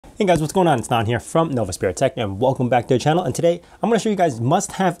Hey guys, what's going on? It's Don here from Novaspirit Tech and welcome back to the channel. And today I'm going to show you guys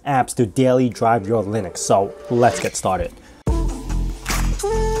must-have apps to daily drive your Linux. So let's get started.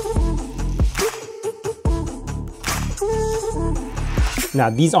 Now,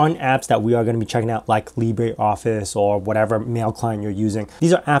 these aren't apps that we are going to be checking out like LibreOffice or whatever mail client you're using.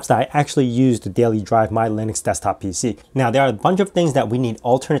 These are apps that I actually use to daily drive my Linux desktop PC. Now, there are a bunch of things that we need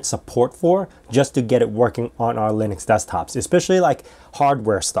alternate support for just to get it working on our Linux desktops, especially like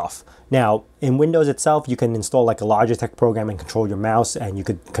hardware stuff. Now, in Windows itself, you can install like a Logitech program and control your mouse, and you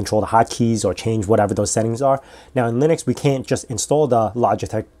could control the hotkeys or change whatever those settings are. Now, in Linux, we can't just install the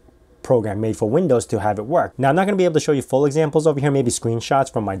Logitech program made for Windows to have it work. Now, I'm not going to be able to show you full examples over here, maybe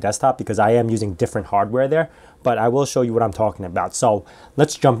screenshots from my desktop, because I am using different hardware there, but I will show you what I'm talking about. So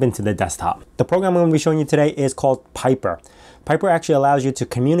let's jump into the desktop. The program I'm going to be showing you today is called Piper. Piper actually allows you to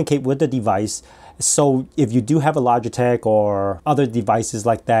communicate with the device. So if you do have a Logitech or other devices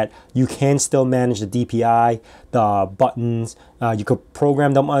like that, you can still manage the DPI, the buttons. You could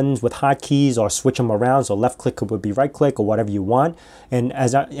program the buttons with hotkeys or switch them around. So left click would be right click or whatever you want. And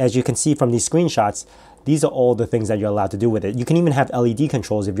as you can see from these screenshots, these are all the things that you're allowed to do with it. You can even have LED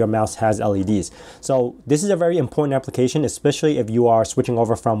controls if your mouse has LEDs. So this is a very important application, especially if you are switching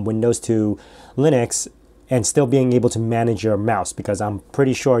over from Windows to Linux and still being able to manage your mouse, because I'm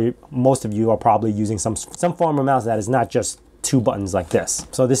pretty sure most of you are probably using some form of mouse that is not just two buttons like this.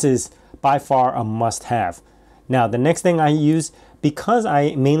 So this is by far a must-have. Now, the next thing I use, because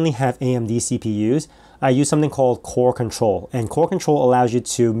I mainly have AMD CPUs, I use something called CoreCTRL. And CoreCTRL allows you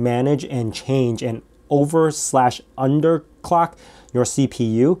to manage and change and over/underclock your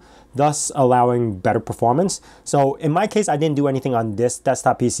CPU, thus allowing better performance. So in my case, I didn't do anything on this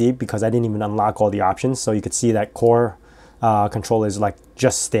desktop PC because I didn't even unlock all the options. So you could see that CoreCTRL is like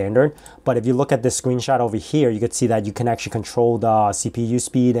just standard. But if you look at this screenshot over here, you could see that you can actually control the CPU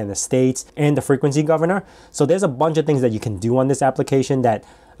speed and the states and the frequency governor. So there's a bunch of things that you can do on this application that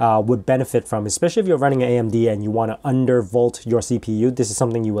would benefit from, especially if you're running an AMD and you want to undervolt your CPU. This is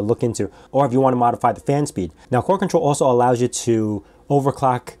something you would look into, or if you want to modify the fan speed. Now, CoreCTRL also allows you to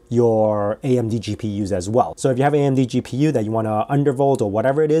overclock your AMD GPUs as well. So if you have an AMD GPU that you want to undervolt or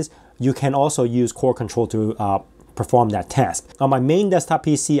whatever it is, you can also use CoreCTRL to perform that task. On my main desktop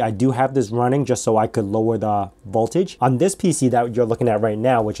PC, I do have this running just so I could lower the voltage. On this PC that you're looking at right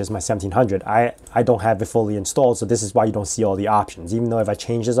now, which is my 1700, I don't have it fully installed, so this is why you don't see all the options. Even though if I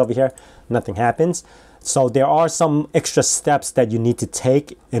change this over here, nothing happens. So there are some extra steps that you need to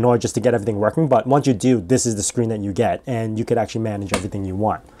take in order just to get everything working, but once you do, this is the screen that you get, and you could actually manage everything you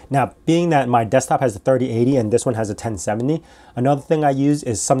want. Now, being that my desktop has a 3080 and this one has a 1070, another thing I use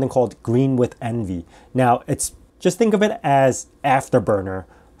is something called Green with Envy. Now, just think of it as Afterburner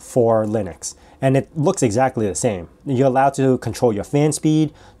for Linux, and it looks exactly the same. You're allowed to control your fan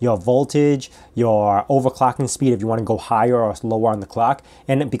speed, your voltage, your overclocking speed if you want to go higher or lower on the clock.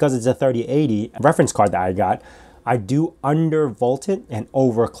 And because it's a 3080 reference card that I got, I do undervolt it and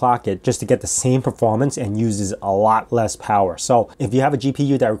overclock it just to get the same performance and uses a lot less power. So if you have a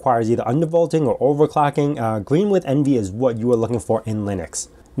GPU that requires either undervolting or overclocking, Green with Envy is what you are looking for in Linux.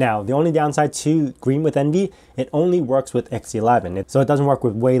 Now, the only downside to Green with Envy, it only works with X11. So it doesn't work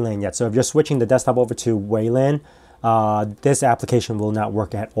with WLAN yet. So if you're switching the desktop over to WLAN, this application will not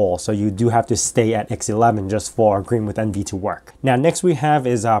work at all. So you do have to stay at X11 just for Green with Envy to work. Now, next we have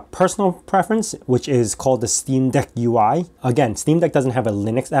is a personal preference, which is called the streamdeck-ui. Again, Steam Deck doesn't have a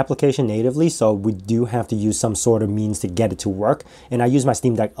Linux application natively, so we do have to use some sort of means to get it to work. And I use my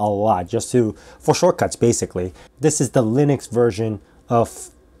Steam Deck a lot just for shortcuts, basically. This is the Linux version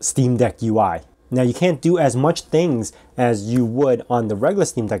of Steam Deck UI. Now, you can't do as much things as you would on the regular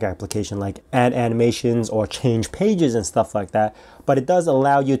Steam Deck application, like add animations or change pages and stuff like that, but it does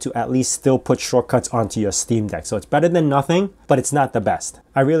allow you to at least still put shortcuts onto your Steam Deck. So it's better than nothing, but it's not the best.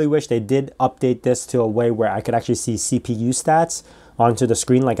 I really wish they did update this to a way where I could actually see CPU stats onto the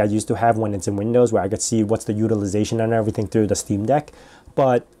screen like I used to have when it's in Windows, where I could see what's the utilization and everything through the Steam Deck,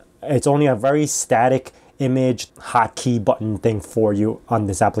 but it's only a very static image hotkey button thing for you on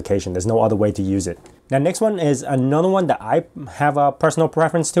this application. There's no other way to use it. Now, next one is another one that I have a personal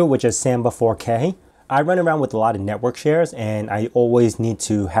preference to, which is Samba 4K. I run around with a lot of network shares, and I always need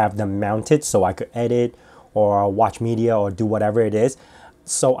to have them mounted so I could edit or watch media or do whatever it is.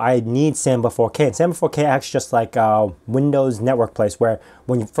 So I need Samba 4K. And Samba 4K acts just like a Windows network place, where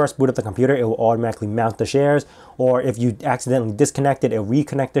when you first boot up the computer, it will automatically mount the shares, or if you accidentally disconnect it, it'll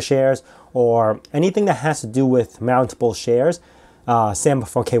reconnect the shares, or anything that has to do with mountable shares. Samba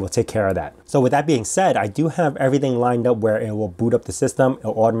 4K will take care of that. So with that being said, I do have everything lined up where it will boot up the system.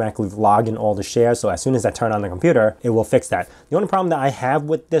 It'll automatically log in all the shares. So as soon as I turn on the computer, it will fix that. The only problem that I have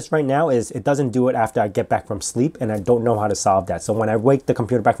with this right now is it doesn't do it after I get back from sleep, and I don't know how to solve that. So when I wake the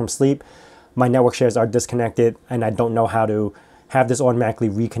computer back from sleep, my network shares are disconnected, and I don't know how to have this automatically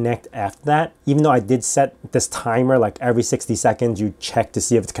reconnect after that. Even though I did set this timer, like every 60 seconds, you check to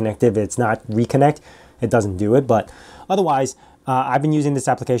see if it's connected. If it's not reconnect, it doesn't do it. But otherwise, I've been using this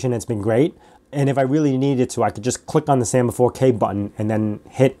application and it's been great. And if I really needed to, I could just click on the Samba 4K button and then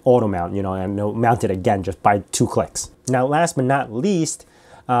hit auto mount, you know, and it'll mount it again just by 2 clicks. Now, last but not least,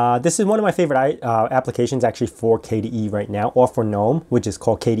 this is one of my favorite applications actually for KDE right now, or for GNOME, which is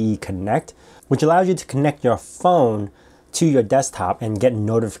called KDE Connect, which allows you to connect your phone to your desktop and get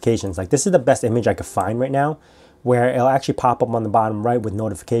notifications. Like, this is the best image I could find right now, where it'll actually pop up on the bottom right with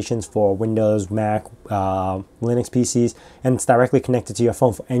notifications for Windows, Mac, Linux PCs, and it's directly connected to your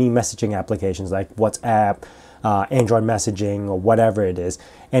phone for any messaging applications like WhatsApp, Android messaging, or whatever it is.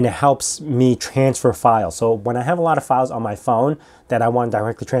 And it helps me transfer files. So when I have a lot of files on my phone that I want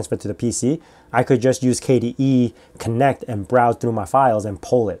directly transferred to the PC, I could just use KDE Connect and browse through my files and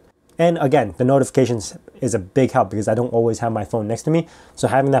pull it. And again, the notifications is a big help because I don't always have my phone next to me. So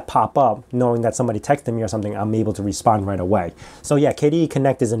having that pop up, knowing that somebody texted me or something, I'm able to respond right away. So yeah, KDE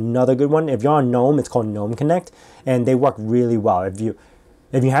Connect is another good one. If you're on GNOME, it's called GNOME Connect, and they work really well. If you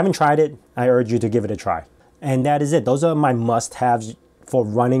haven't tried it, I urge you to give it a try. And that is it. Those are my must-haves for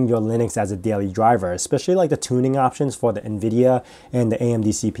running your Linux as a daily driver, especially like the tuning options for the NVIDIA and the AMD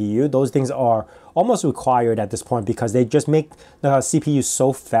CPU. Those things are almost required at this point because they just make the CPU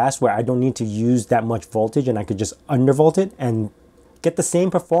so fast where I don't need to use that much voltage, and I could just undervolt it and get the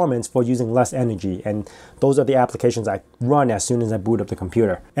same performance for using less energy. And those are the applications I run as soon as I boot up the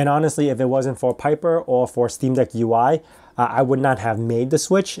computer. And honestly, if it wasn't for Piper or for Steam Deck UI, I would not have made the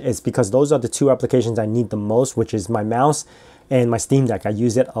switch. It's because those are the two applications I need the most, which is my mouse and my Steam Deck. I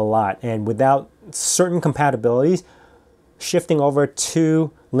use it a lot. And without certain compatibilities, shifting over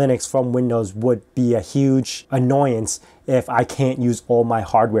to Linux from Windows would be a huge annoyance if I can't use all my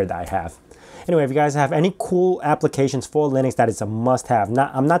hardware that I have. Anyway, if you guys have any cool applications for Linux that is a must-have,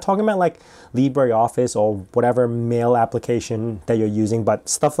 I'm not talking about like LibreOffice or whatever mail application that you're using, but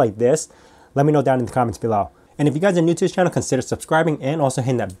stuff like this, let me know down in the comments below. And if you guys are new to this channel, consider subscribing and also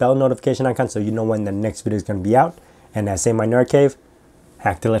hitting that bell notification icon so you know when the next video is going to be out. And as I say in my nerd cave,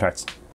 hack till it hurts.